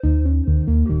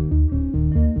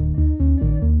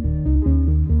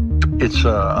It's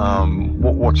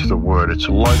what's the word? It's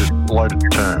a loaded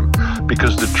term,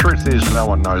 because the truth is no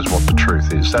one knows what the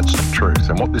truth is. That's the truth.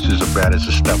 And what this is about is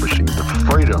establishing the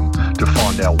freedom to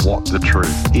find out what the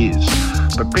truth is.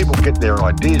 But people get their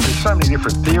ideas. There's so many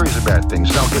different theories about things.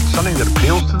 They'll get something that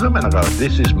appeals to them and they'll go,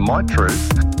 this is my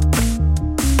truth.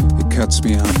 It cuts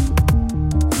me up.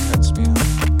 It cuts me up.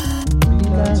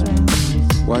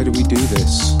 Why do we do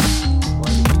this?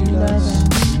 Why do we do this?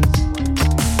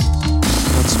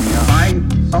 My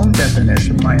own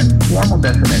definition, my informal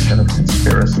definition of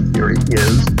conspiracy theory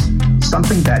is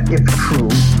something that, if true,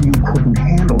 you couldn't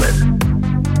handle it,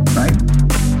 right?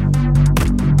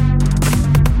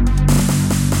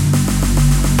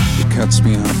 It cuts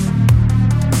me up.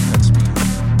 It cuts me up.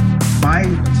 My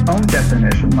own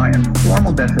definition, my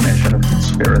informal definition of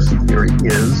conspiracy theory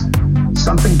is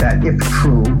something that, if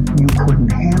true, you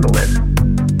couldn't handle it,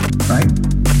 right?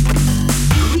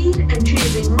 Greed and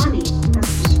chasing money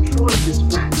this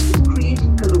plan to create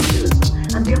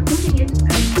colonialism, and they are putting it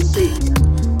as the savior.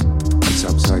 It's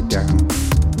upside down.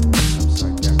 It's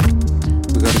upside down.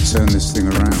 We got to turn this thing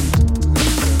around.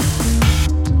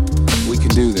 We can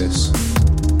do this.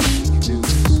 We can do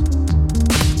this.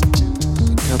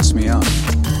 It cuts me up.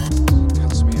 It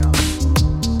cuts me up.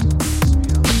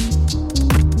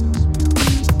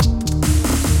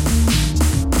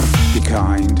 Be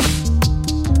kind.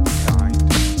 Be kind.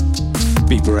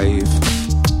 Be brave.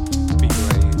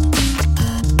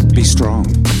 Be strong.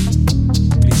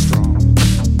 Be strong.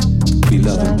 Be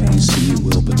love and peace and you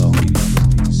will belong.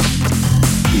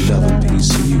 Be love and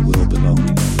peace and you will belong.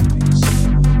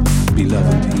 Be love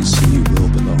and peace and you will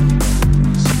belong.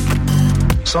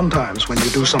 Sometimes when you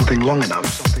do something long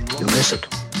enough, you miss it,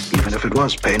 even if it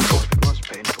was painful.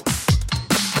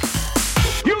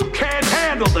 You can't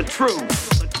handle the truth.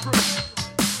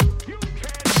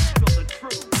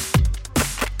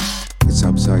 It's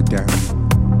upside down.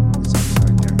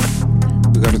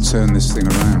 We got to turn this thing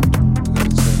around.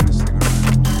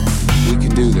 We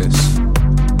can do this.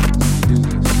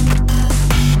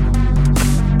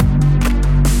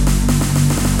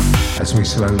 As we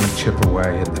slowly chip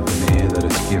away at the veneer that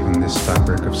has given this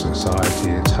fabric of society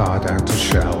its hard outer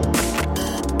shell,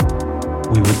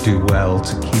 we would do well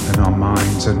to keep in our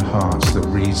minds and hearts the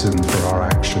reason for our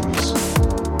actions.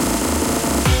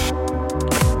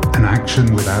 An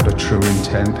action without a true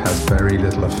intent has very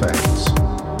little effect.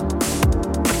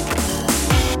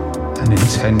 An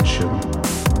intention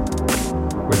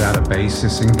without a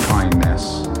basis in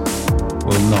kindness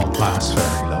will not last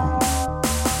very long.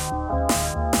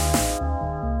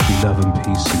 Be love and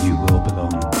peace and you will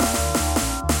belong.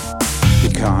 Be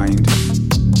kind.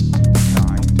 Be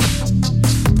kind.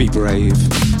 Be brave.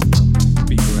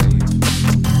 Be brave.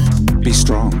 Be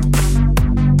strong.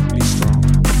 Be strong.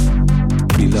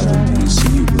 Be love and peace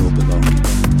and you will belong.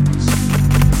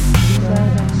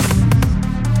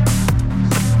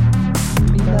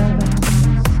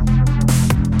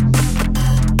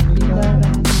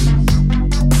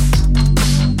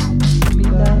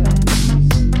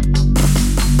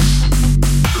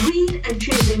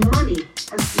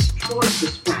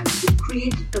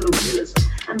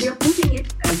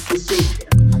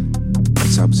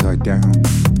 Down.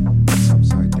 It's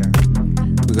upside down.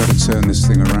 We got to turn this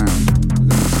thing around.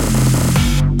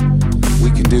 We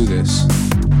can do this.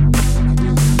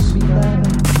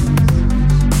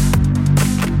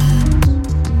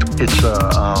 It's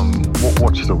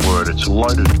what's the word? It's a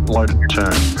loaded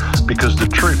term, because the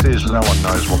truth is no one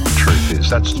knows what the truth is.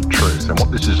 That's the truth. And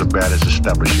what this is about is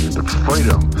establishing the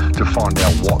freedom to find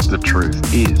out what the truth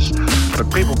is.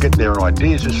 But people get their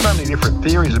ideas. There's so many different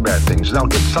theories about things. They'll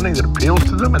get something that appeals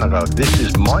to them and they'll go, this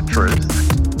is my truth.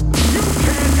 You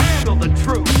can't handle the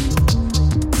truth.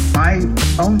 My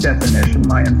own definition,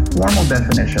 my informal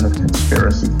definition of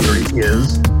conspiracy theory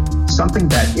is something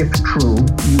that, if true,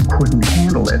 you couldn't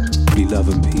handle it. Be love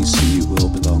and peace and you will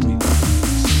belong.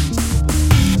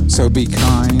 So be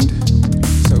kind.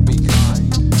 So be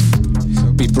kind.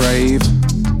 So be brave.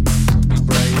 Be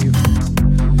brave.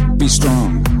 Be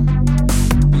strong.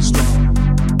 Be strong.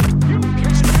 You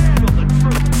can't handle the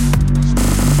truth.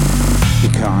 Be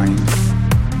kind.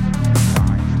 Be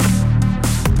kind.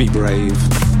 Be brave.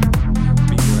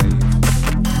 Be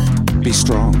brave. Be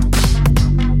strong.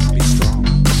 Be strong.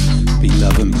 Be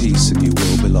love and peace and you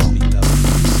will belong.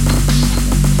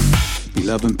 Be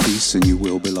love and peace and you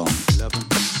will belong.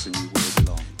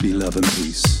 Be love and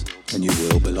peace and you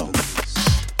will belong.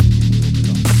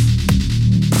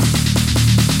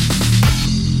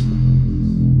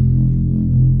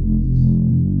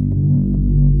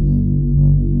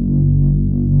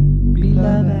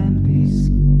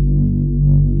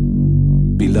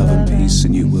 Be love and peace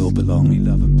and you will belong. Be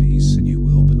love and peace and you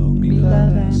will belong. Be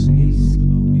love and peace and you will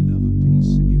belong. Be love and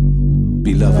peace and you will belong.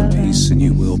 Be love and peace and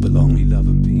you will belong. Be love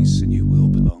and peace and you will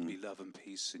belong. Be love and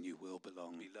peace and you will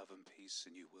belong. Be love and peace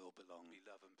and you will belong. Be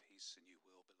love and peace and you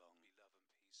will